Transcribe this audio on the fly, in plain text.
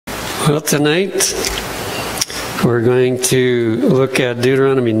Well, tonight we're going to look at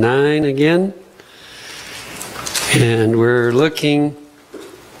Deuteronomy 9 again, and we're looking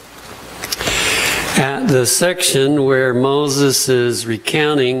at the section where Moses is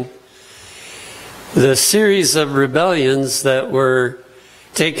recounting the series of rebellions that were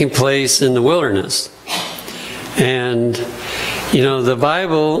taking place in the wilderness. And, you know, the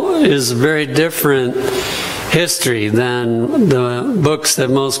Bible is a very different history than the books that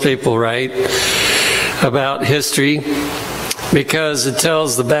most people write about history, because it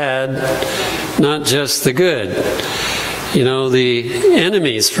tells the bad, not just the good. You know, the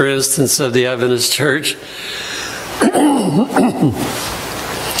enemies, for instance, of the Adventist Church,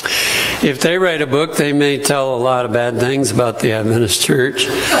 if they write a book, they may tell a lot of bad things about the Adventist Church.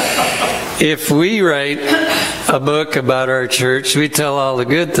 If we write a book about our church, we tell all the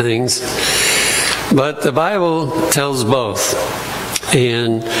good things. But the Bible tells both.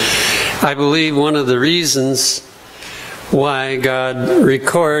 And I believe one of the reasons why God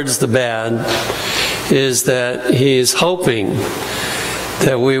records the bad is that He is hoping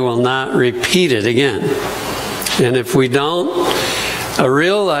that we will not repeat it again. And if we don't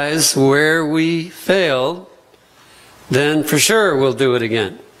realize where we failed, then for sure we'll do it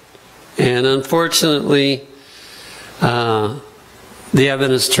again. And unfortunately, the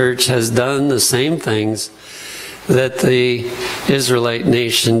Adventist Church has done the same things that the Israelite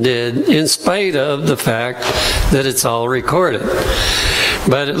nation did, in spite of the fact that it's all recorded.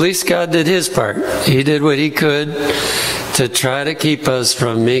 But at least God did His part. He did what He could to try to keep us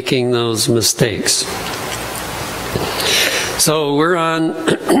from making those mistakes. So we're on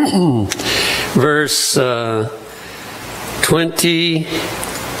verse 20,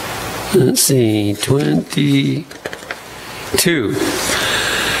 let's see, 22.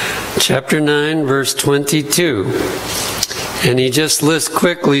 Chapter 9, verse 22. And he just lists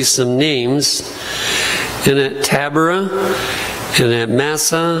quickly some names. And at Taberah, and at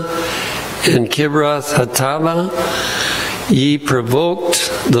Massa, and Kibroth Hattava, ye provoked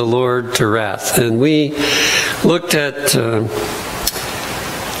the Lord to wrath. And we looked at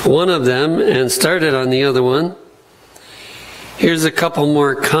one of them and started on the other one. Here's a couple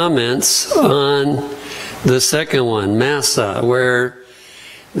more comments on the second one, Massa, where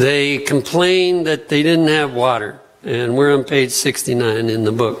they complained that they didn't have water. And we're on page 69 in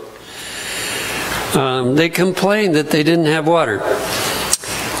the book. They complained that they didn't have water.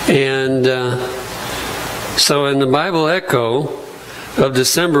 And so in the Bible Echo of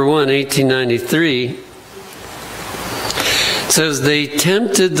December 1, 1893, it says, they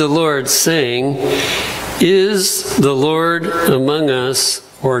tempted the Lord, saying, is the Lord among us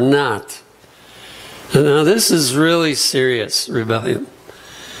or not? And now this is really serious rebellion.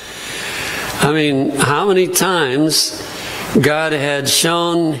 I mean, how many times God had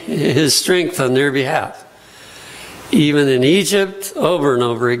shown His strength on their behalf? Even in Egypt, over and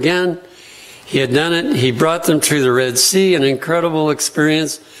over again, He had done it. He brought them through the Red Sea, an incredible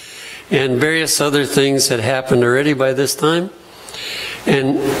experience, and various other things had happened already by this time.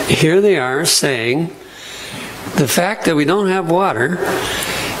 And here they are saying, the fact that we don't have water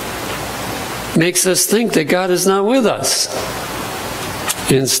makes us think that God is not with us.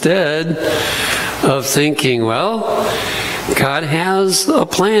 Instead of thinking, well, God has a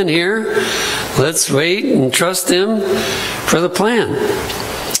plan here. Let's wait and trust Him for the plan.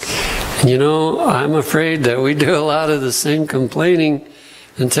 And you know, I'm afraid that we do a lot of the same complaining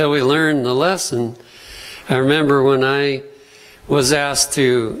until we learn the lesson. I remember when I was asked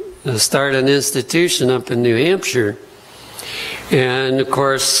to start an institution up in New Hampshire. And of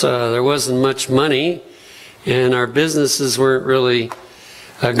course, there wasn't much money, and our businesses weren't really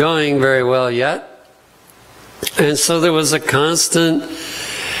going very well yet. And so there was a constant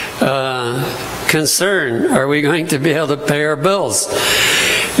concern, are we going to be able to pay our bills?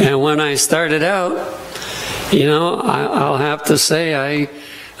 And when I started out, you know, I'll have to say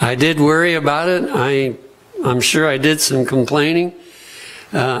I did worry about it. I'm sure I did some complaining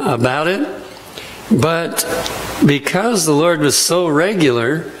about it. But because the Lord was so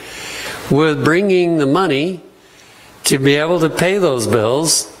regular with bringing the money to be able to pay those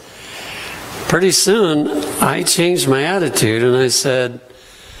bills, pretty soon I changed my attitude and I said,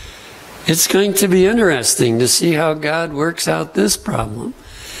 it's going to be interesting to see how God works out this problem.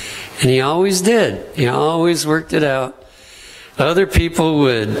 And He always did. He always worked it out. Other people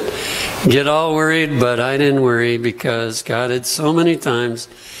would get all worried, but I didn't worry, because God had so many times,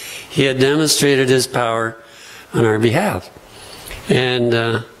 He had demonstrated His power on our behalf. And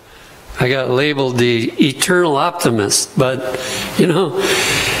I got labeled the eternal optimist, but you know,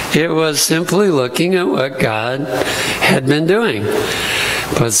 it was simply looking at what God had been doing.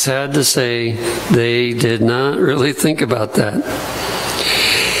 But sad to say, they did not really think about that.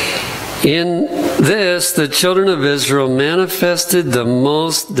 In this, the children of Israel manifested the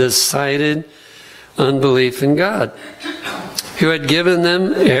most decided unbelief in God, who had given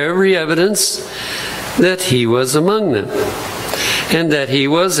them every evidence that He was among them, and that He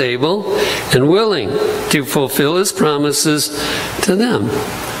was able and willing to fulfill His promises to them.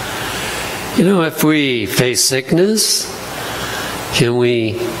 You know, if we face sickness, can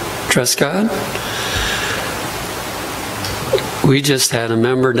we trust God? We just had a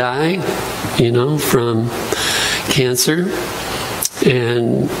member die, you know, from cancer.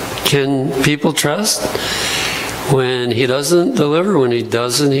 And can people trust when He doesn't deliver, when He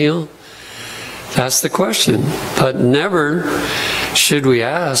doesn't heal? That's the question. But never should we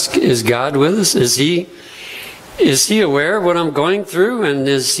ask, is God with us? Is He aware of what I'm going through? And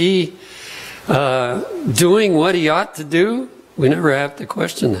is He doing what He ought to do? We never have to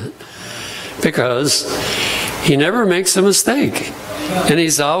question that, because He never makes a mistake, and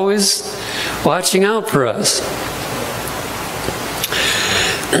He's always watching out for us.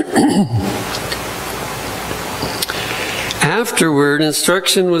 Afterward,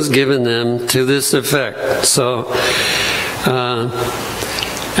 instruction was given them to this effect. So,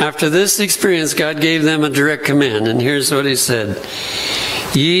 after this experience, God gave them a direct command, and here's what He said.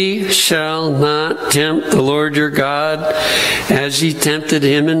 Ye shall not tempt the Lord your God as ye tempted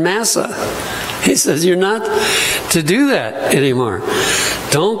Him in Massa. He says, you're not to do that anymore.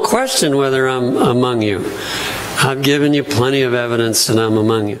 Don't question whether I'm among you. I've given you plenty of evidence that I'm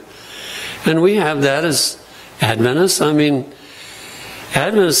among you. And we have that as Adventists. I mean,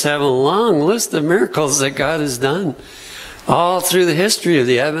 Adventists have a long list of miracles that God has done all through the history of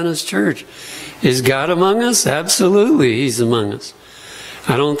the Adventist church. Is God among us? Absolutely, He's among us.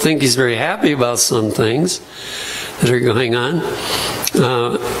 I don't think He's very happy about some things that are going on.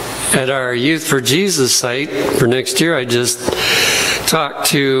 At our Youth for Jesus site for next year, I just talked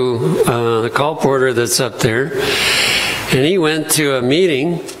to the call porter that's up there, and he went to a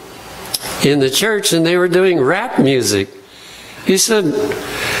meeting in the church, and they were doing rap music. He said,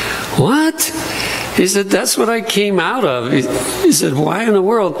 what? He said, that's what I came out of. He said, why in the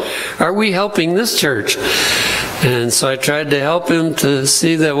world are we helping this church? And so I tried to help him to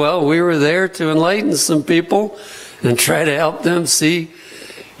see that, well, we were there to enlighten some people and try to help them see,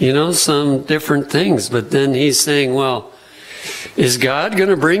 you know, some different things. But then he's saying, well, is God going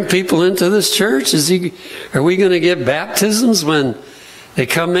to bring people into this church? Are we going to get baptisms when they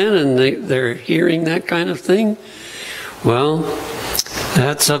come in and they're hearing that kind of thing? Well,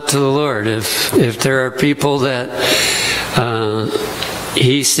 that's up to the Lord. If there are people that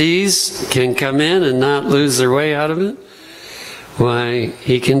He sees can come in and not lose their way out of it, why,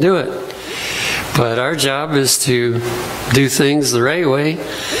 He can do it. But our job is to do things the right way,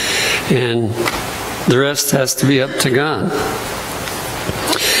 and the rest has to be up to God.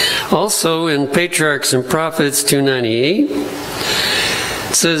 Also, in Patriarchs and Prophets 298,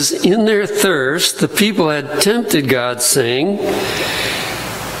 it says, in their thirst, the people had tempted God, saying,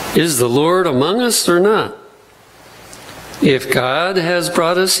 is the Lord among us or not? If God has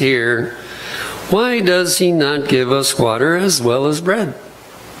brought us here, why does He not give us water as well as bread?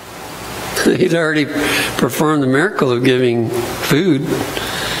 He'd already performed the miracle of giving food,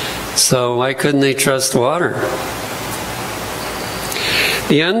 so why couldn't they trust water?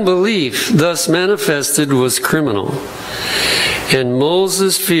 The unbelief thus manifested was criminal, and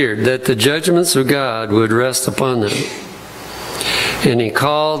Moses feared that the judgments of God would rest upon them. And he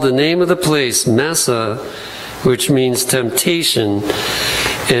called the name of the place Massa, which means temptation,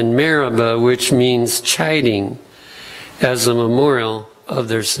 and Meribah, which means chiding, as a memorial of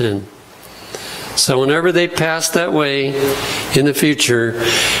their sin. So whenever they passed that way in the future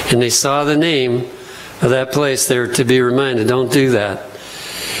and they saw the name of that place, they were to be reminded, don't do that.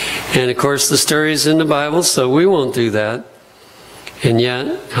 And of course the story is in the Bible, so we won't do that. And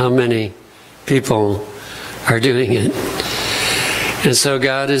yet, how many people are doing it? And so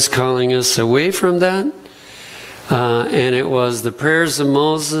God is calling us away from that. And it was the prayers of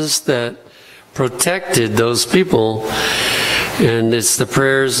Moses that protected those people. And it's the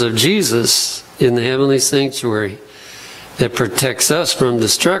prayers of Jesus in the heavenly sanctuary that protects us from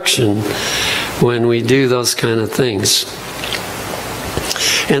destruction when we do those kind of things.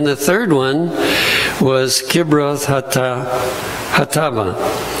 And the third one was Kibroth Hattava.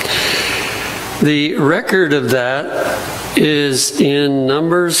 The record of that is in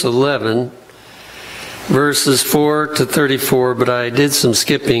Numbers 11, verses 4 to 34, but I did some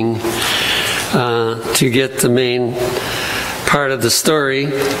skipping to get the main part of the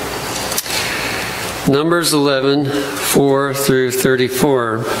story. Numbers 11, 4 through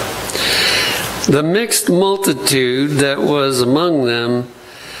 34. The mixed multitude that was among them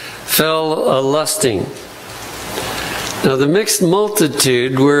fell a-lusting. Now the mixed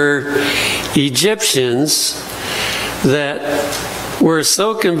multitude were Egyptians that were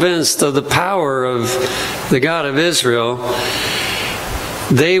so convinced of the power of the God of Israel,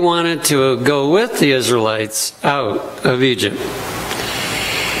 they wanted to go with the Israelites out of Egypt.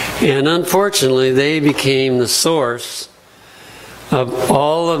 And unfortunately, they became the source of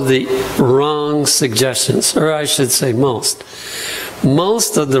all of the wrong suggestions, or I should say most.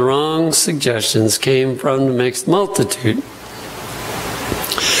 Most of the wrong suggestions came from the mixed multitude.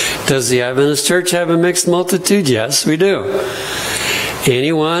 Does the Adventist church have a mixed multitude? Yes, we do.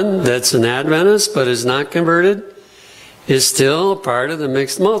 Anyone that's an Adventist but is not converted is still a part of the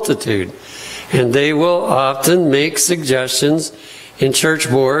mixed multitude. And they will often make suggestions in church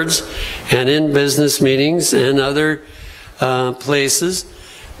boards and in business meetings and other places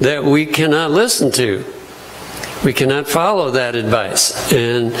that we cannot listen to. We cannot follow that advice.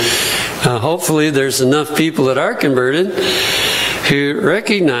 And hopefully there's enough people that are converted who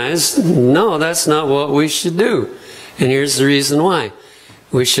recognize, no, that's not what we should do. And here's the reason why.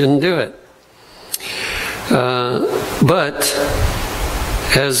 We shouldn't do it. But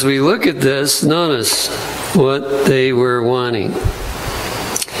as we look at this, notice what they were wanting.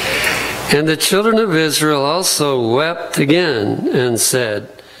 And the children of Israel also wept again and said,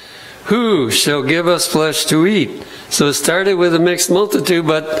 who shall give us flesh to eat? So it started with a mixed multitude,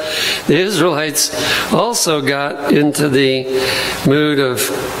 but the Israelites also got into the mood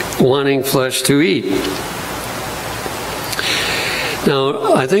of wanting flesh to eat.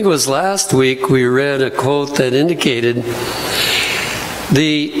 Now, I think it was last week we read a quote that indicated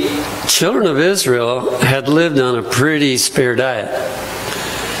the children of Israel had lived on a pretty spare diet.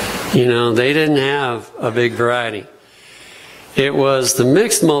 You know, they didn't have a big variety. It was the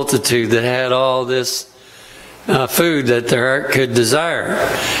mixed multitude that had all this food that their heart could desire.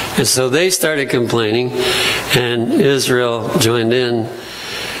 And so they started complaining, and Israel joined in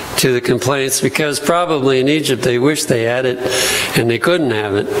to the complaints, because probably in Egypt they wished they had it and they couldn't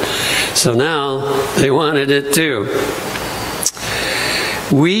have it. So now they wanted it too.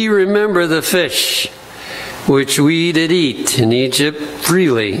 We remember the fish which we did eat in Egypt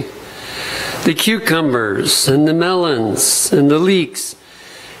freely, the cucumbers and the melons and the leeks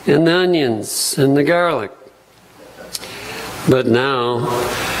and the onions and the garlic. But now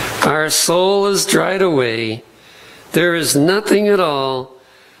our soul is dried away. There is nothing at all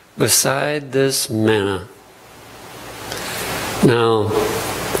beside this manna. Now,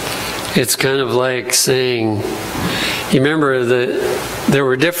 it's kind of like saying, you remember that there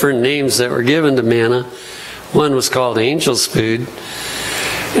were different names that were given to manna. One was called angel's food.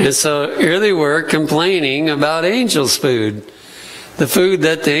 And so here they were complaining about angel's food, the food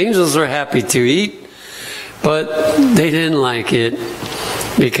that the angels were happy to eat, but they didn't like it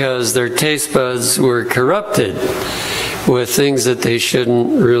because their taste buds were corrupted with things that they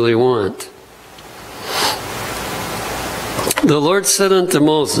shouldn't really want. The Lord said unto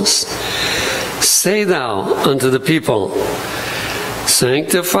Moses, say thou unto the people,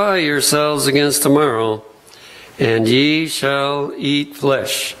 sanctify yourselves against tomorrow, and ye shall eat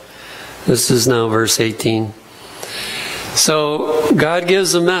flesh. This is now verse 18. So God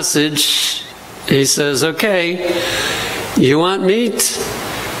gives a message. He says, okay, you want meat?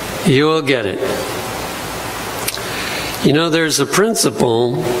 You will get it. You know, there's a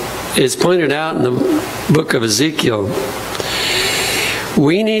principle, it's pointed out in the book of Ezekiel.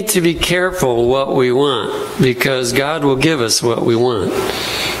 We need to be careful what we want, because God will give us what we want.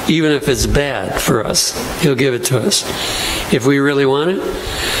 Even if it's bad for us, He'll give it to us. If we really want it,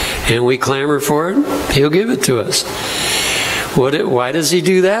 and we clamor for it, He'll give it to us. Why does He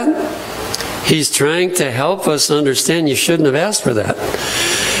do that? He's trying to help us understand you shouldn't have asked for that.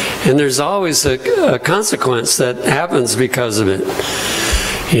 And there's always a consequence that happens because of it.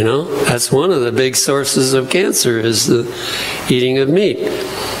 You know, that's one of the big sources of cancer, is the eating of meat.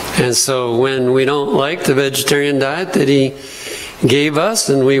 And so when we don't like the vegetarian diet that He gave us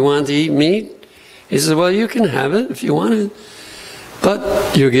and we want to eat meat, He says, well, you can have it if you want it,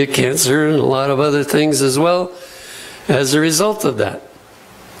 but you'll get cancer and a lot of other things as well as a result of that.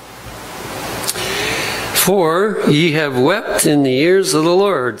 For ye have wept in the ears of the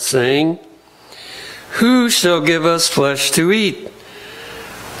Lord, saying, who shall give us flesh to eat?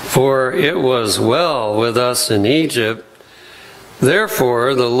 For it was well with us in Egypt.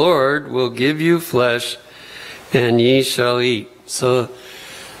 Therefore the Lord will give you flesh, and ye shall eat. So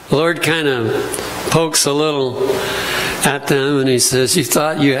the Lord kind of pokes a little at them, and He says, you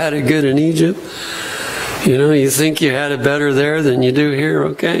thought you had it good in Egypt? You know, you think you had it better there than you do here?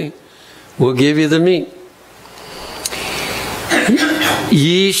 Okay, we'll give you the meat.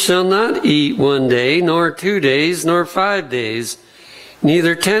 Ye shall not eat 1 day, nor 2 days, nor 5 days,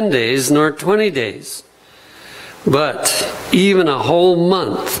 neither 10 days, nor 20 days, but even a whole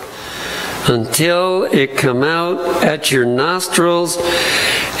month, until it come out at your nostrils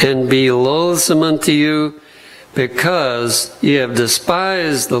and be loathsome unto you, because ye have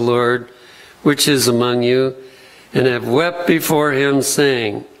despised the Lord which is among you, and have wept before him,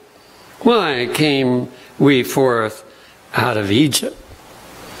 saying, why came we forth out of Egypt?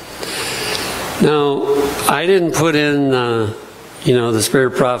 Now, I didn't put in, the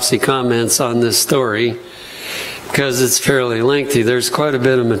Spirit of Prophecy comments on this story, because it's fairly lengthy. There's quite a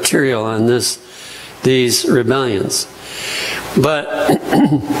bit of material on these rebellions. But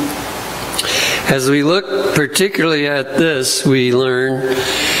as we look particularly at this, we learn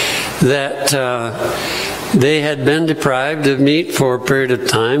that they had been deprived of meat for a period of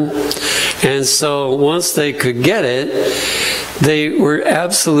time. And so once they could get it, they were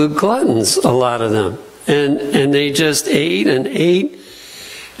absolute gluttons, a lot of them. And they just ate and ate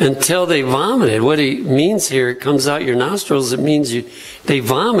until they vomited. What he means here, it comes out your nostrils, it means they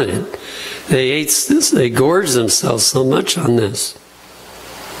vomited. They ate this, they gorged themselves so much on this.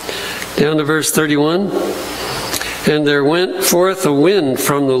 Down to verse 31. And there went forth a wind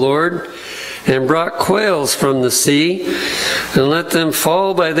from the Lord, and brought quails from the sea, and let them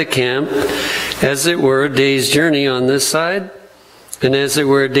fall by the camp, as it were a day's journey on this side, and as it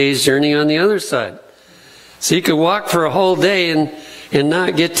were a day's journey on the other side. So you could walk for a whole day and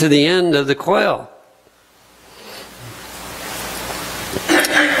not get to the end of the quail.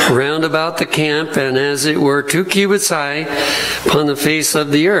 Round about the camp, and as it were 2 cubits high upon the face of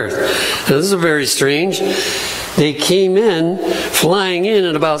the earth. Now, this is very strange. They came in, flying in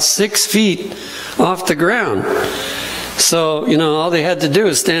at about 6 feet off the ground. So, all they had to do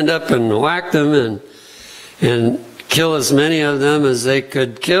is stand up and whack them and kill as many of them as they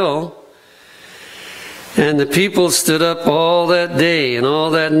could kill. And the people stood up all that day and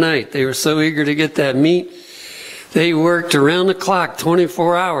all that night. They were so eager to get that meat. They worked around the clock,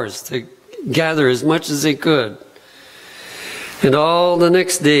 24 hours, to gather as much as they could. And all the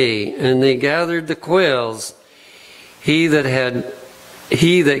next day, and they gathered the quails. He that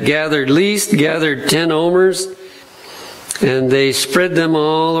gathered least gathered 10 omers, and they spread them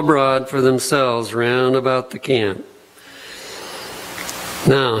all abroad for themselves round about the camp.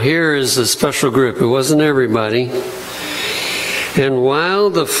 Now, here is a special group. It wasn't everybody. And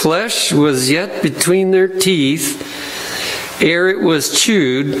while the flesh was yet between their teeth, ere it was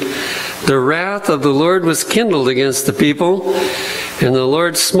chewed, the wrath of the Lord was kindled against the people, and the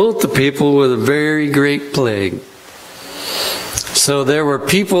Lord smote the people with a very great plague. So there were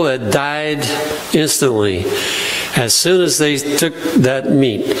people that died instantly as soon as they took that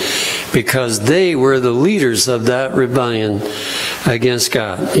meat, because they were the leaders of that rebellion against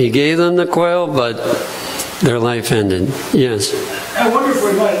God. He gave them the quail, but their life ended. Yes? I wonder if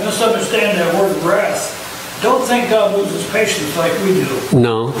we might misunderstand that word wrath. Don't think God loses patience like we do.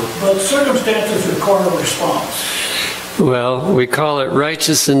 No. But circumstances require a response. Well, we call it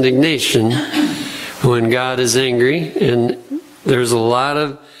righteous indignation when God is angry, and there's a lot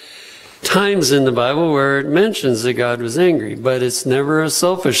of times in the Bible where it mentions that God was angry, but it's never a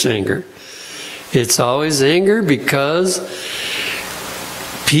selfish anger. It's always anger because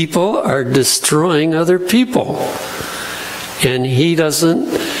people are destroying other people. And he's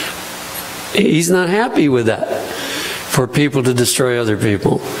not happy with that, for people to destroy other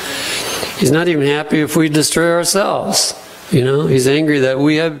people. He's not even happy if we destroy ourselves. He's angry that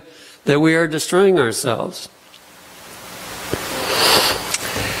we are destroying ourselves.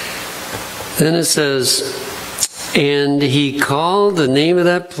 Then it says, and he called the name of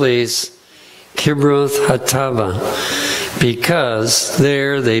that place Kibroth Hattava, because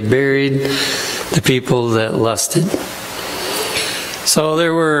there they buried the people that lusted. So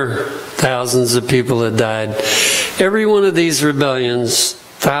there were thousands of people that died. Every one of these rebellions,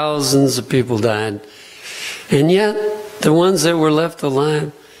 thousands of people died. And yet, the ones that were left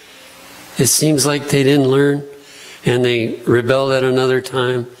alive, it seems like they didn't learn, and they rebelled at another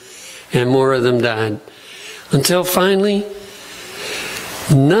time, and more of them died. Until finally,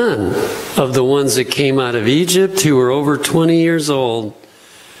 none of the ones that came out of Egypt who were over 20 years old,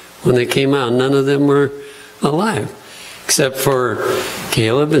 when they came out, none of them were alive. Except for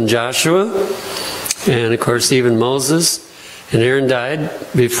Caleb and Joshua, and of course even Moses, and Aaron died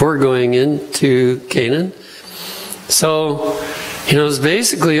before going into Canaan. So, it was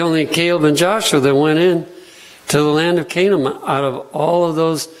basically only Caleb and Joshua that went in to the land of Canaan out of all of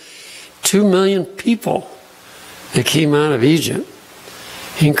those 2 million people that came out of Egypt.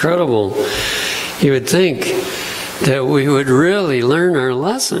 Incredible. You would think that we would really learn our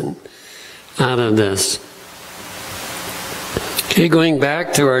lesson out of this. Okay, going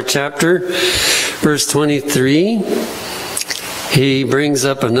back to our chapter, verse 23, he brings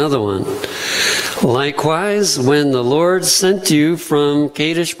up another one. Likewise, when the Lord sent you from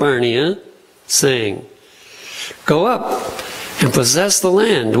Kadesh Barnea, saying, Go up and possess the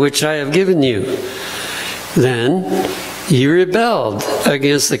land which I have given you, then ye rebelled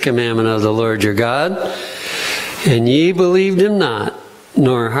against the commandment of the Lord your God, and ye believed him not,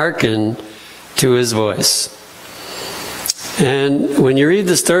 nor hearkened to his voice. And when you read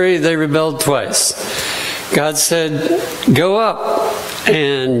the story, they rebelled twice. God said, Go up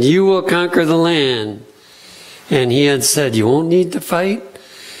and you will conquer the land. And he had said, you won't need to fight.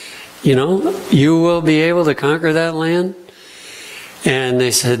 You know, you will be able to conquer that land. And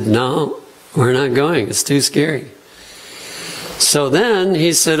they said, no, we're not going. It's too scary. So then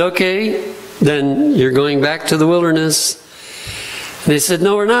he said, okay, then you're going back to the wilderness. And they said,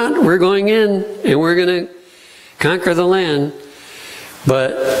 no, we're not. We're going in and we're going to conquer the land.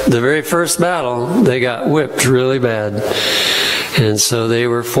 But the very first battle, they got whipped really bad. And so they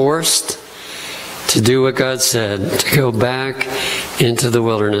were forced to do what God said, to go back into the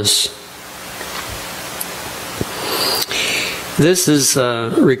wilderness. This is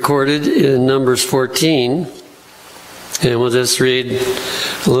recorded in Numbers 14. And we'll just read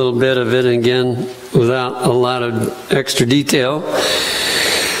a little bit of it again without a lot of extra detail.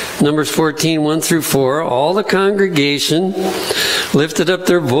 Numbers 14, 1 through 4. All the congregation lifted up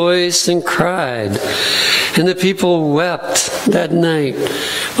their voice and cried, and the people wept that night.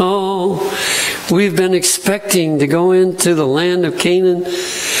 Oh, we've been expecting to go into the land of Canaan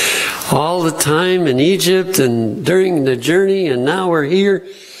all the time in Egypt and during the journey, and now we're here.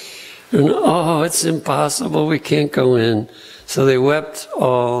 And oh, it's impossible. We can't go in. So they wept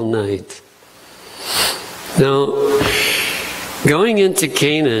all night. Now, going into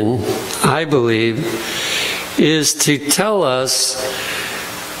Canaan, I believe, is to tell us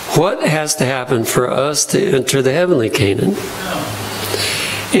what has to happen for us to enter the heavenly Canaan.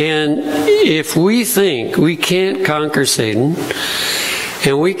 And if we think we can't conquer Satan,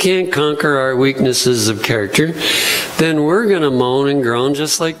 and we can't conquer our weaknesses of character, then we're going to moan and groan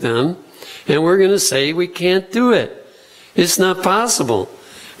just like them, and we're going to say we can't do it. It's not possible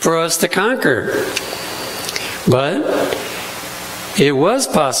for us to conquer. But it was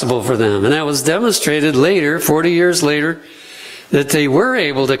possible for them, and that was demonstrated later, 40 years later, that they were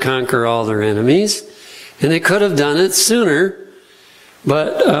able to conquer all their enemies, and they could have done it sooner,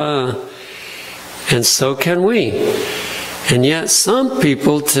 but, and so can we. And yet some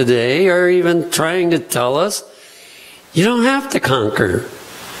people today are even trying to tell us, you don't have to conquer.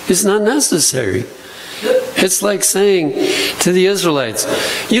 It's not necessary. It's like saying to the Israelites,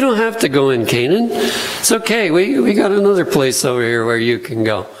 you don't have to go in Canaan. It's okay, we got another place over here where you can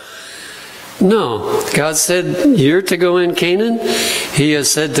go. No, God said you're to go in Canaan. He has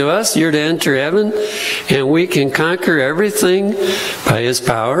said to us, you're to enter heaven, and we can conquer everything by his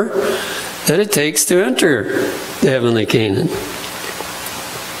power that it takes to enter the heavenly Canaan.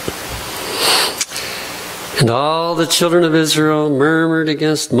 And all the children of Israel murmured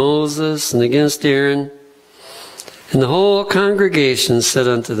against Moses and against Aaron. And the whole congregation said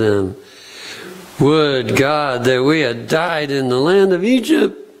unto them, Would God that we had died in the land of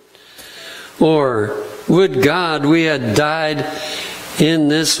Egypt, or would God we had died in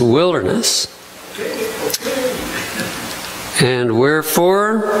this wilderness? And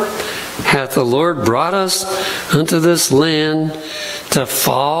wherefore hath the Lord brought us unto this land to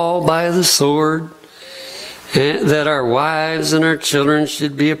fall by the sword, and that our wives and our children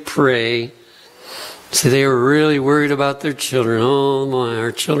should be a prey? See, they were really worried about their children. Oh my,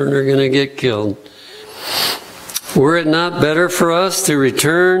 our children are going to get killed. Were it not better for us to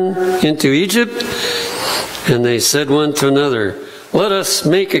return into Egypt? And they said one to another, Let us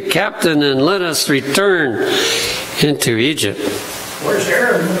make a captain and let us return into Egypt. Where's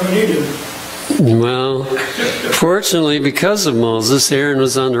Aaron when we need him? Well, fortunately, because of Moses, Aaron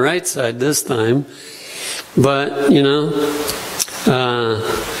was on the right side this time. But, you know,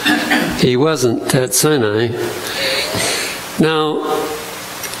 he wasn't at Sinai. Now,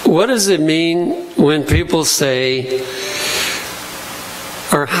 what does it mean when people say,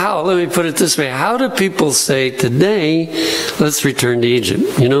 or how, let me put it this way, how do people say today, let's return to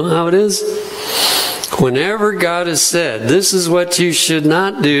Egypt? You know how it is? Whenever God has said, this is what you should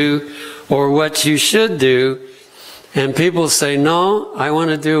not do, or what you should do, and people say, no, I want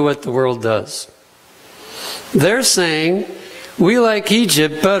to do what the world does. They're saying, we like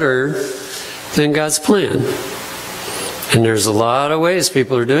Egypt better than God's plan. And there's a lot of ways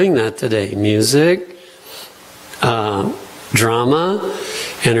people are doing that today. Music, drama,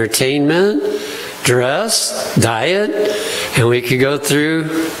 entertainment, dress, diet, and we could go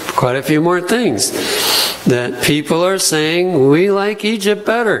through quite a few more things that people are saying, we like Egypt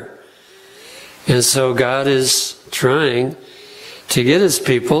better. And so God is trying to get his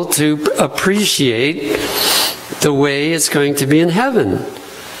people to appreciate the way it's going to be in heaven.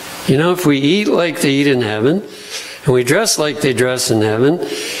 You know, if we eat like they eat in heaven, and we dress like they dress in heaven,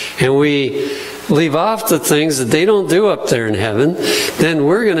 and we leave off the things that they don't do up there in heaven, then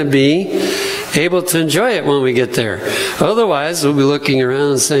we're going to be able to enjoy it when we get there. Otherwise, we'll be looking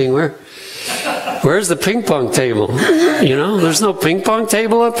around and saying, where's the ping pong table? You know, there's no ping pong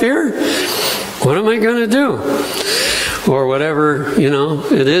table up here. What am I going to do? Or whatever, you know,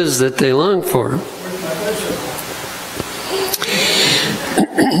 it is that they long for.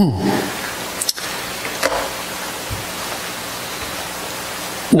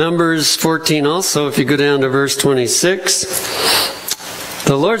 Numbers 14 also, if you go down to verse 26.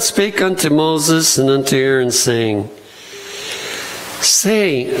 The Lord spake unto Moses and unto Aaron, saying,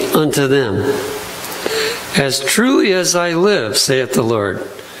 Say unto them, As truly as I live, saith the Lord,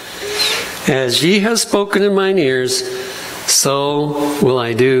 as ye have spoken in mine ears, so will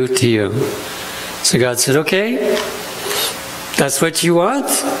I do to you. So God said, okay, that's what you want?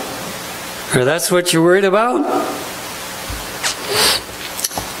 Or that's what you're worried about?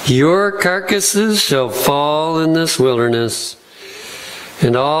 Your carcasses shall fall in this wilderness,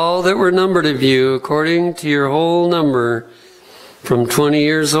 and all that were numbered of you, according to your whole number, from 20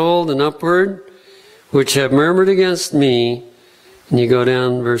 years old and upward, which have murmured against me. And you go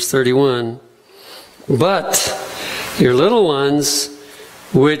down verse 31. But your little ones,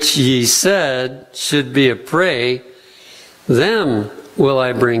 which ye said should be a prey, them will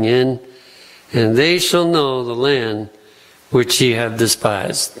I bring in, and they shall know the land which ye have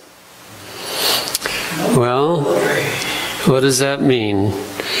despised. Well, what does that mean?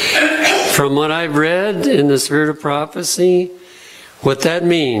 From what I've read in the Spirit of Prophecy, what that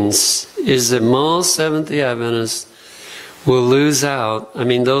means is that most Seventh-day Adventists will lose out. I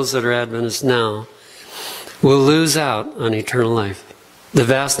mean, those that are Adventists now will lose out on eternal life. The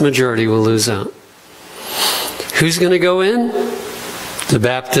vast majority will lose out. Who's going to go in? The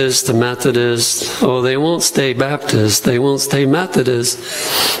Baptists, the Methodists. Oh, they won't stay Baptist. They won't stay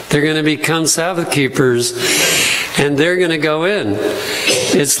Methodist. They're going to become Sabbath keepers, and they're going to go in.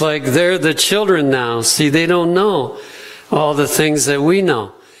 It's like they're the children now. See, they don't know all the things that we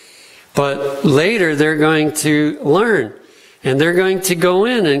know. But later they're going to learn, and they're going to go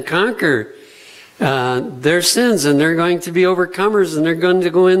in and conquer their sins, and they're going to be overcomers, and they're going to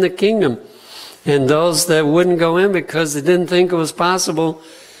go in the kingdom. And those that wouldn't go in because they didn't think it was possible,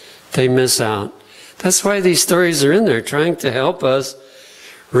 they miss out. That's why these stories are in there, trying to help us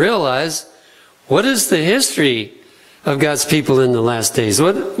realize what is the history of God's people in the last days.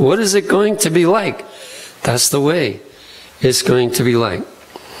 What is it going to be like? That's the way it's going to be like.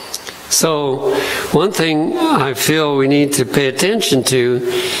 So, one thing I feel we need to pay attention to,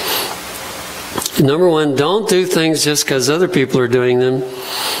 number one, don't do things just because other people are doing them.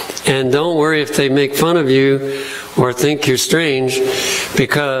 And don't worry if they make fun of you or think you're strange,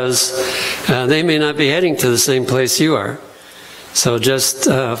 because they may not be heading to the same place you are. So just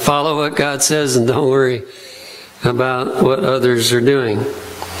follow what God says and don't worry about what others are doing.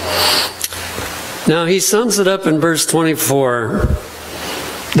 Now he sums it up in verse 24,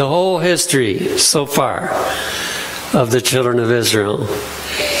 the whole history so far of the children of Israel.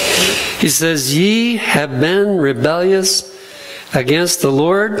 He says, Ye have been rebellious against the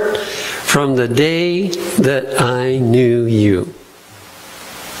Lord from the day that I knew you.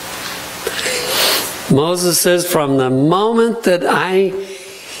 Moses says, from the moment that I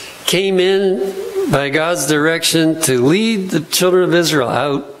came in by God's direction to lead the children of Israel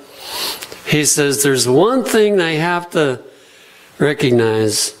out, he says, there's one thing I have to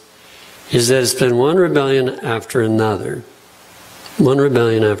recognize, is that it's been one rebellion after another. One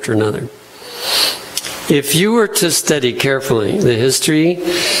rebellion after another. If you were to study carefully the history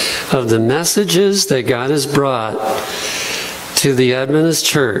of the messages that God has brought to the Adventist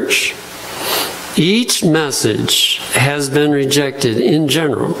church, each message has been rejected in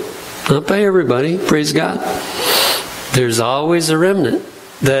general. Not by everybody, praise God. There's always a remnant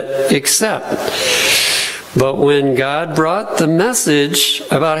that accept. But when God brought the message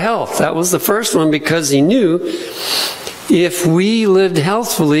about health, that was the first one, because he knew if we lived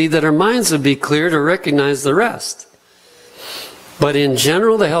healthfully, that our minds would be clear to recognize the rest. But in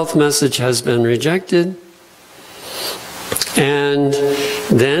general, the health message has been rejected. And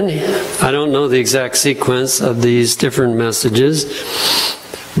then, I don't know the exact sequence of these different messages,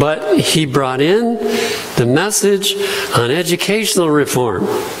 but he brought in the message on educational reform.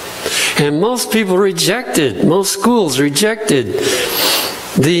 And most people rejected, most schools rejected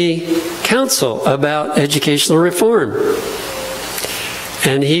the counsel about educational reform.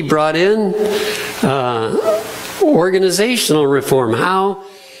 And he brought in organizational reform.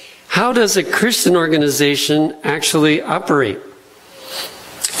 How does a Christian organization actually operate?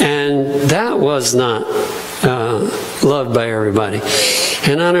 And that was not loved by everybody.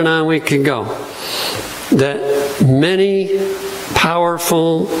 And on we could go. That many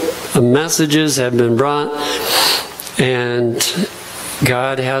powerful messages have been brought, and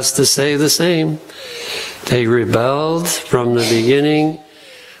God has to say the same. They rebelled from the beginning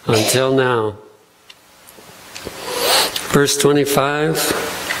until now. Verse 25.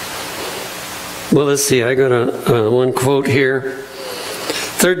 Well, let's see, I got one quote here.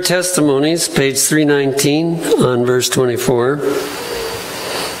 Third Testimonies, page 319, on verse 24.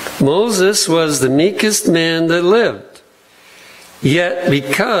 Moses was the meekest man that lived, yet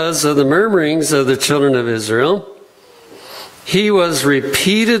because of the murmurings of the children of Israel, he was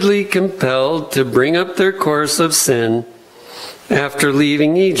repeatedly compelled to bring up their course of sin after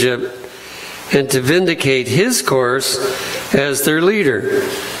leaving Egypt, and to vindicate his course as their leader.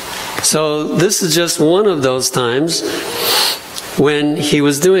 So this is just one of those times when he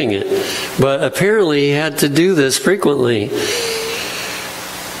was doing it. But apparently he had to do this frequently.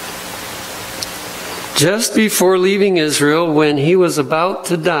 Just before leaving Israel, when he was about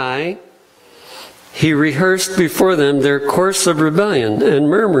to die, he rehearsed before them their course of rebellion and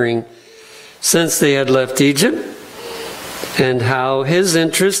murmuring since they had left Egypt, and how his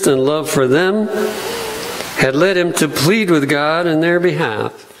interest and love for them had led him to plead with God in their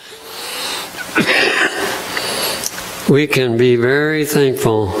behalf. We can be very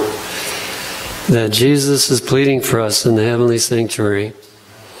thankful that Jesus is pleading for us in the heavenly sanctuary.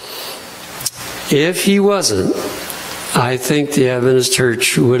 If he wasn't, I think the Adventist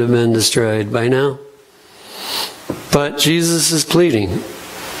church would have been destroyed by now. But Jesus is pleading.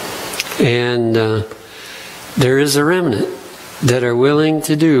 And there is a remnant that are willing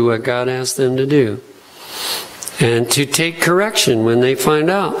to do what God asked them to do. And to take correction when they find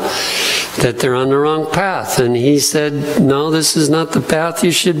out that they're on the wrong path. And he said, no, this is not the path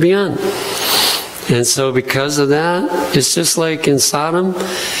you should be on. And so because of that, it's just like in Sodom.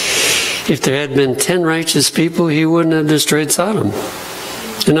 If there had been 10 righteous people, he wouldn't have destroyed Sodom.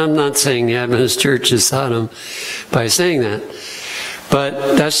 And I'm not saying the Adventist church is Sodom by saying that.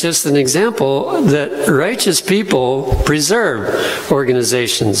 But that's just an example that righteous people preserve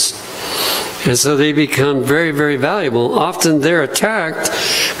organizations. And so they become very, very valuable. Often they're attacked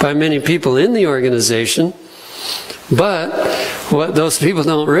by many people in the organization. But what those people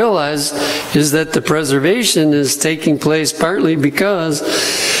don't realize is that the preservation is taking place partly because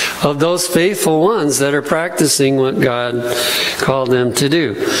of those faithful ones that are practicing what God called them to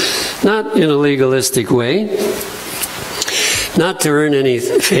do. Not in a legalistic way, not to earn any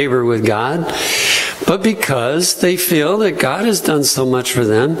favor with God, but because they feel that God has done so much for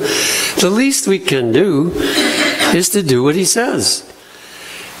them. The least we can do is to do what he says.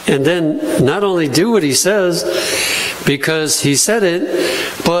 And then not only do what he says because he said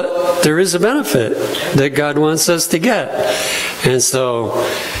it, but there is a benefit that God wants us to get. And so,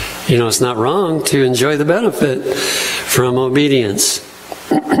 you know, it's not wrong to enjoy the benefit from obedience.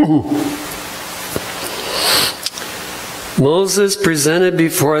 Moses presented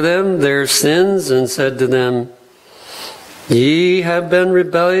before them their sins and said to them, "Ye have been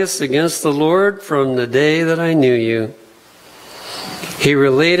rebellious against the Lord from the day that I knew you." He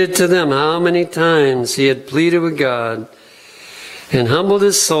related to them how many times he had pleaded with God and humbled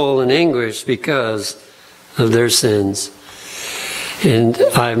his soul in anguish because of their sins. And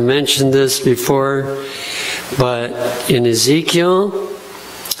I've mentioned this before, but in Ezekiel,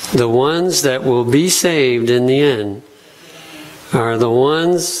 the ones that will be saved in the end are the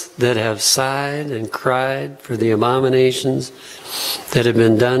ones that have sighed and cried for the abominations that have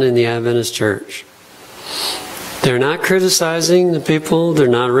been done in the Adventist church. They're not criticizing the people, they're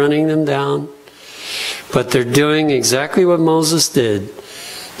not running them down, but they're doing exactly what Moses did.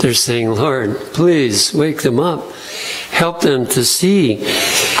 They're saying, Lord, please wake them up. Help them to see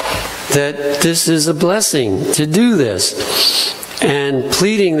that this is a blessing to do this. And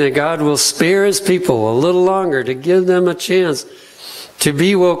pleading that God will spare his people a little longer to give them a chance to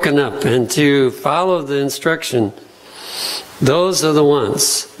be woken up and to follow the instruction. Those are the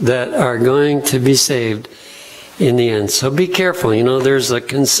ones that are going to be saved in the end. So be careful. You know, there's a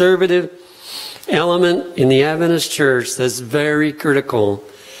conservative element in the Adventist church that's very critical.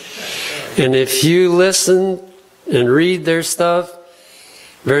 And if you listen and read their stuff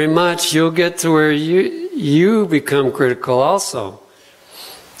very much, you'll get to where you become critical also.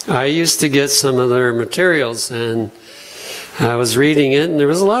 I used to get some of their materials, and I was reading it, and there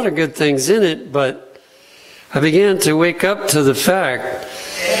was a lot of good things in it, but I began to wake up to the fact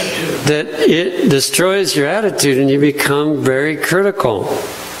that it destroys your attitude and you become very critical.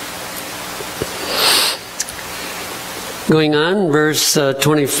 Going on, verse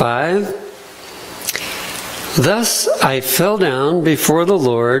 25. Thus I fell down before the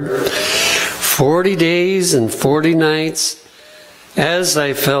Lord 40 days and 40 nights, as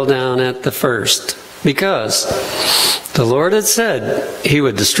I fell down at the first, because the Lord had said he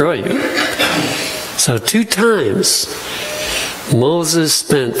would destroy you. So 2 times Moses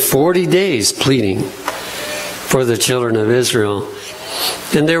spent 40 days pleading for the children of Israel.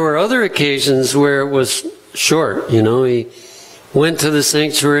 And there were other occasions where it was short. You know, he went to the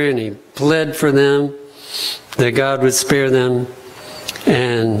sanctuary and he pled for them that God would spare them.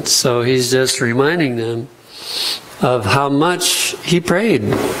 And so he's just reminding them of how much he prayed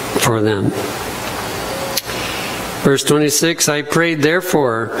for them. Verse 26, I prayed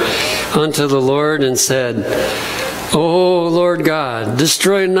therefore unto the Lord and said, O Lord God,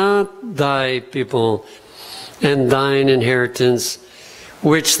 destroy not thy people and thine inheritance,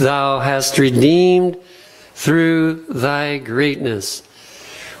 which thou hast redeemed through thy greatness,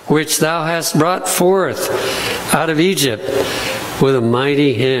 which thou hast brought forth out of Egypt with a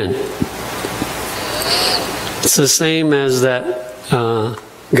mighty hand. It's the same as that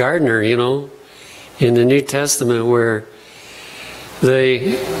gardener, you know, in the New Testament, where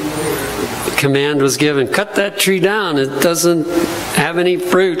the command was given, cut that tree down. It doesn't have any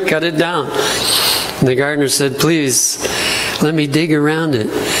fruit. Cut it down. And the gardener said, please, let me dig around it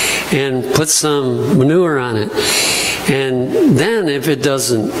and put some manure on it. And then if it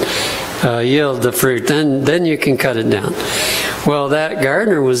doesn't yield the fruit, then you can cut it down. Well, that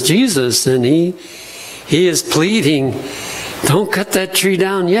gardener was Jesus, and he is pleading, don't cut that tree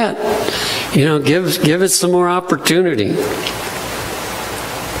down yet. You know, give it some more opportunity.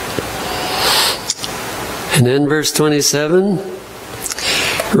 And then verse 27,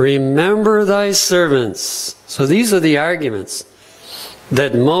 remember thy servants. So these are the arguments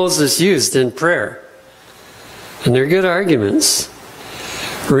that Moses used in prayer. And they're good arguments.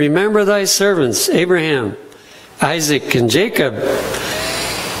 Remember thy servants, Abraham, Isaac, and Jacob.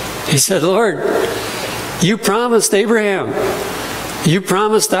 He said, Lord, you promised Abraham, you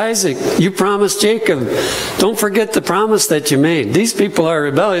promised Isaac, you promised Jacob. Don't forget the promise that you made. These people are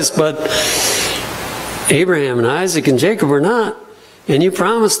rebellious, but Abraham and Isaac and Jacob are not. And you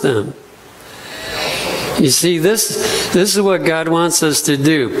promised them. You see, this is what God wants us to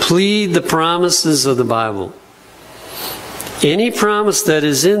do. Plead the promises of the Bible. Any promise that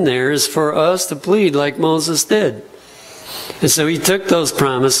is in there is for us to plead like Moses did. And so he took those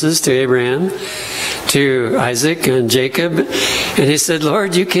promises to Abraham, to Isaac and Jacob, and he said,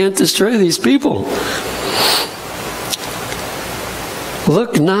 Lord, you can't destroy these people.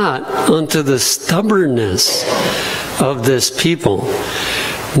 Look not unto the stubbornness of this people,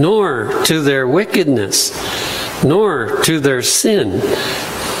 nor to their wickedness, nor to their sin.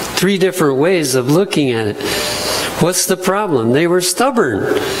 3 different ways of looking at it. What's the problem? They were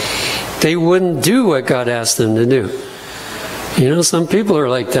stubborn. They wouldn't do what God asked them to do. You know, some people are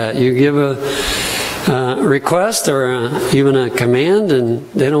like that. You give a request or even a command, and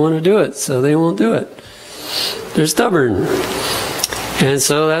they don't want to do it, so they won't do it. They're stubborn. And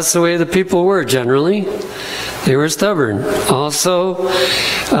so that's the way the people were generally. They were stubborn. Also,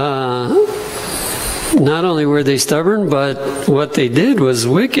 not only were they stubborn, but what they did was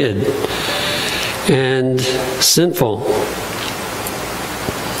wicked and sinful.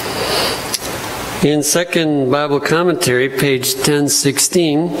 In Second Bible Commentary, page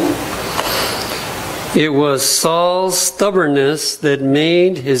 1016, it was Saul's stubbornness that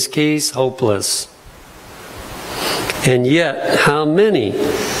made his case hopeless. And yet, how many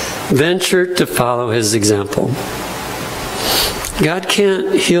ventured to follow his example? God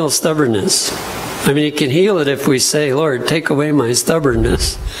can't heal stubbornness. I mean, he can heal it if we say, Lord, take away my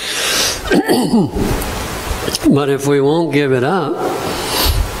stubbornness. But if we won't give it up,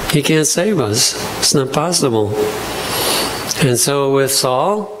 he can't save us. It's not possible. And so with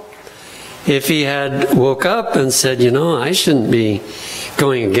Saul, if he had woke up and said, you know, I shouldn't be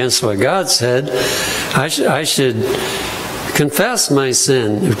going against what God said, I should confess my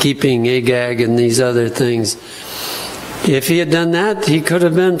sin of keeping Agag and these other things. If he had done that, he could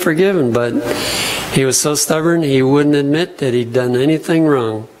have been forgiven, but he was so stubborn he wouldn't admit that he'd done anything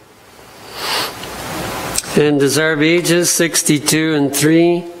wrong. And Desire of Ages 62 and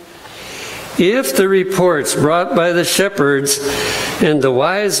 3. If the reports brought by the shepherds and the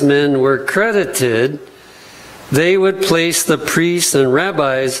wise men were credited, they would place the priests and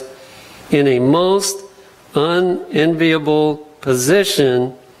rabbis in a most unenviable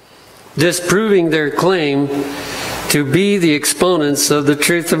position, disproving their claim to be the exponents of the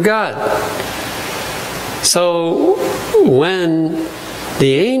truth of God. So when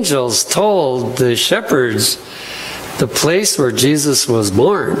the angels told the shepherds the place where Jesus was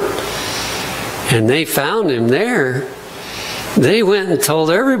born, and they found him there, they went and told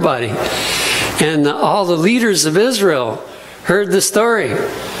everybody. And all the leaders of Israel heard the story.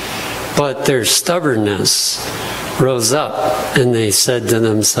 But their stubbornness rose up, and they said to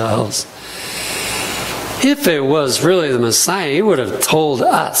themselves, if it was really the Messiah, he would have told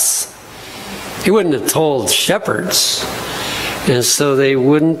us. He wouldn't have told shepherds. And so they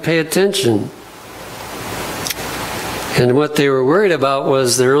wouldn't pay attention. And what they were worried about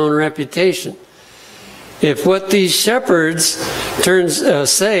was their own reputation. If what these shepherds turns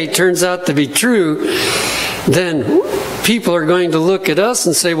out to be true, then people are going to look at us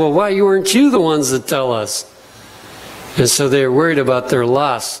and say, well, why weren't you the ones that tell us? And so they're worried about their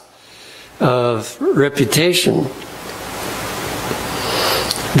loss of reputation.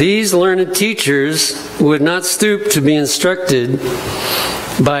 These learned teachers would not stoop to be instructed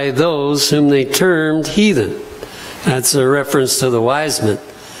by those whom they termed heathen. That's a reference to the wise men.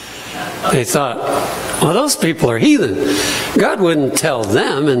 They thought, well, those people are heathen. God wouldn't tell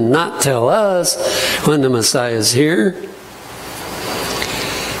them and not tell us when the Messiah is here.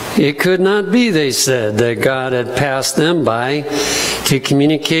 It could not be, they said, that God had passed them by to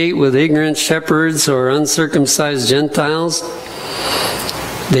communicate with ignorant shepherds or uncircumcised Gentiles.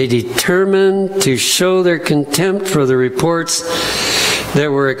 They determined to show their contempt for the reports that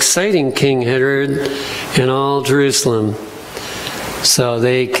were exciting King Herod and all Jerusalem. So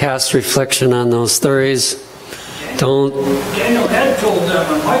they cast reflection on those stories. Daniel had told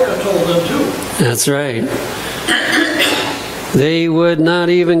them, and Micah told them too. That's right. They would not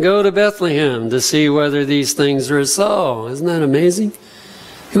even go to Bethlehem to see whether these things were so. Isn't that amazing?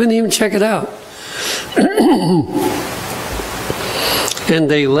 They wouldn't even check it out. And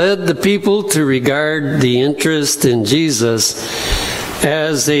they led the people to regard the interest in Jesus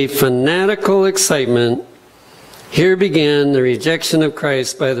as a fanatical excitement. Here began the rejection of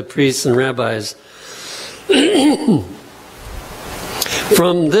Christ by the priests and rabbis.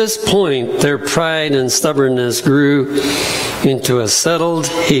 From this point, their pride and stubbornness grew into a settled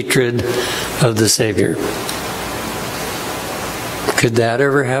hatred of the Savior. Could that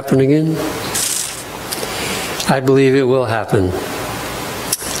ever happen again? I believe it will happen.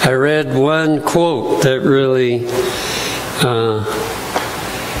 I read one quote that really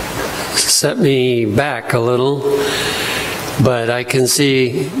set me back a little, but I can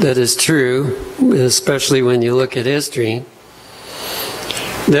see that it's true, especially when you look at history,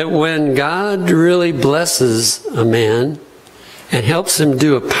 that when God really blesses a man and helps him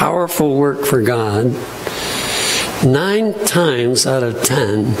do a powerful work for God, 9 times out of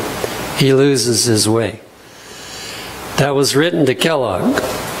 10, he loses his way. That was written to Kellogg,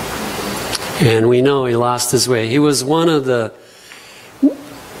 and we know he lost his way. He was one of the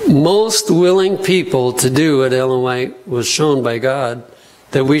most willing people to do what Ellen White was shown by God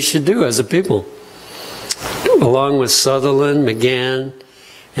that we should do as a people, along with Sutherland, McGann,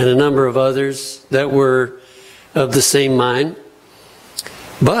 and a number of others that were of the same mind.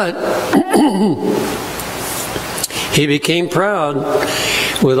 But he became proud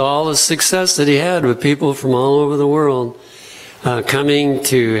with all the success that he had with people from all over the world coming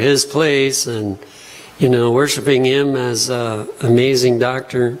to his place and, you know, worshiping him as an amazing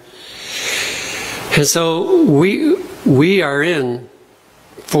doctor. And so we are in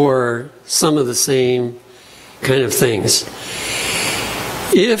for some of the same kind of things.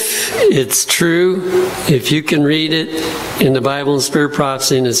 If it's true, if you can read it in the Bible and Spirit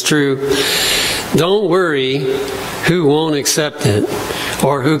Prophecy and it's true, don't worry who won't accept it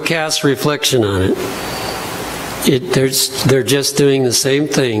or who casts reflection on it. They're just doing the same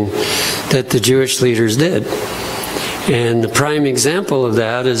thing that the Jewish leaders did. And the prime example of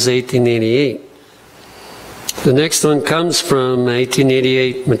that is 1888. The next one comes from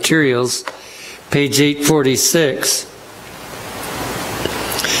 1888 materials, page 846.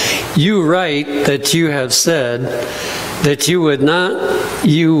 You write that you have said that you would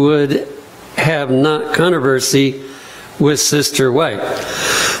have not controversy with Sister White.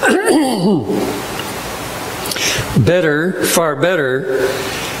 Far better,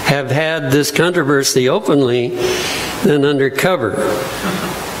 have had this controversy openly than undercover.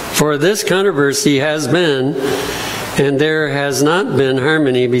 For this controversy has been, and there has not been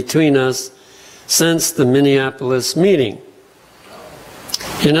harmony between us since the Minneapolis meeting.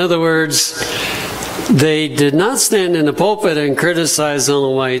 In other words, they did not stand in the pulpit and criticize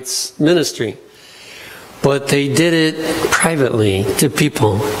Ellen White's ministry, but they did it privately to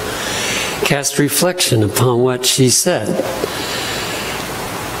people, cast reflection upon what she said.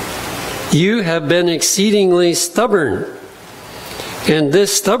 You have been exceedingly stubborn, and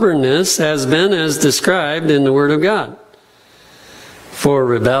this stubbornness has been as described in the Word of God. For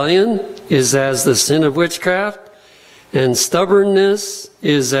rebellion is as the sin of witchcraft, and stubbornness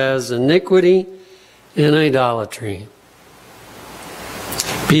is as iniquity and idolatry.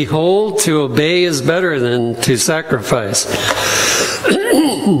 Behold, to obey is better than to sacrifice,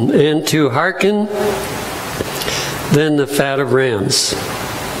 and to hearken than the fat of rams.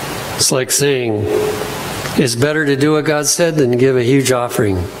 It's like saying, it's better to do what God said than to give a huge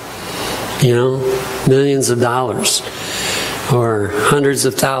offering. You know, millions of dollars or hundreds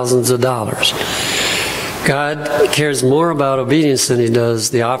of thousands of dollars. God cares more about obedience than He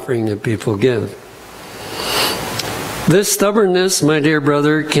does the offering that people give. This stubbornness, my dear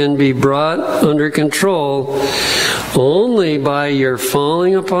brother, can be brought under control only by your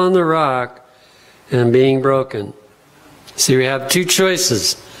falling upon the rock and being broken. See, we have two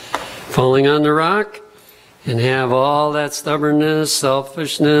choices. Falling on the rock and have all that stubbornness,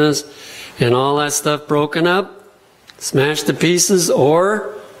 selfishness, and all that stuff broken up, smashed to pieces,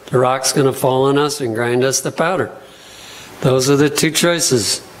 or the rock's going to fall on us and grind us to powder. Those are the two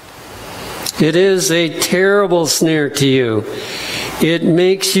choices. It is a terrible snare to you. It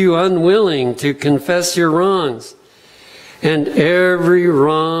makes you unwilling to confess your wrongs. And every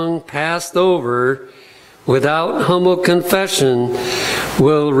wrong passed over without humble confession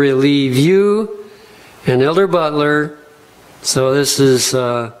will relieve you and Elder Butler. So this is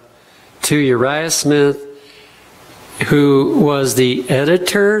to Uriah Smith, who was the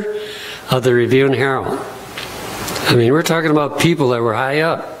editor of the Review and Herald. I mean, we're talking about people that were high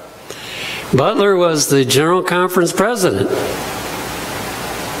up. Butler was the General Conference president,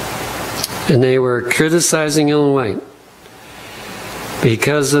 and they were criticizing Ellen White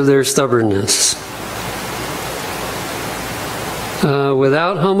because of their stubbornness.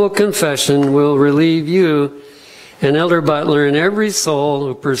 Without humble confession will relieve you and Elder Butler and every soul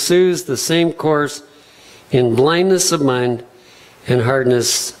who pursues the same course in blindness of mind and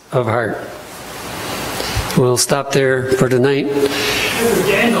hardness of heart. We'll stop there for tonight.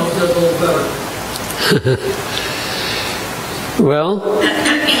 Daniel did a little better. Well,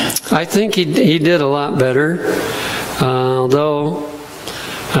 I think he did a lot better, although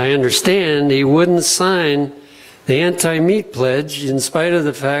I understand he wouldn't sign the anti-meat pledge in spite of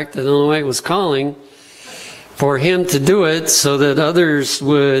the fact that Ellen White was calling for him to do it so that others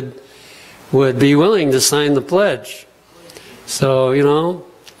would be willing to sign the pledge. So, you know,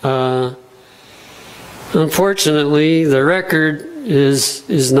 unfortunately, the record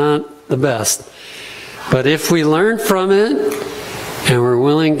is not the best. But if we learn from it and we're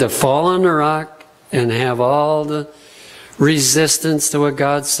willing to fall on the rock and have all the resistance to what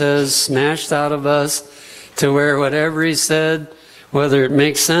God says smashed out of us, to where whatever He said, whether it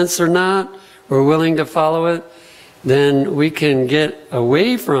makes sense or not, we're willing to follow it, then we can get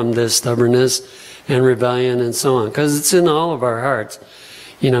away from this stubbornness and rebellion and so on. Because it's in all of our hearts.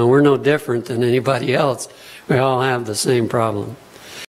 You know, we're no different than anybody else. We all have the same problem.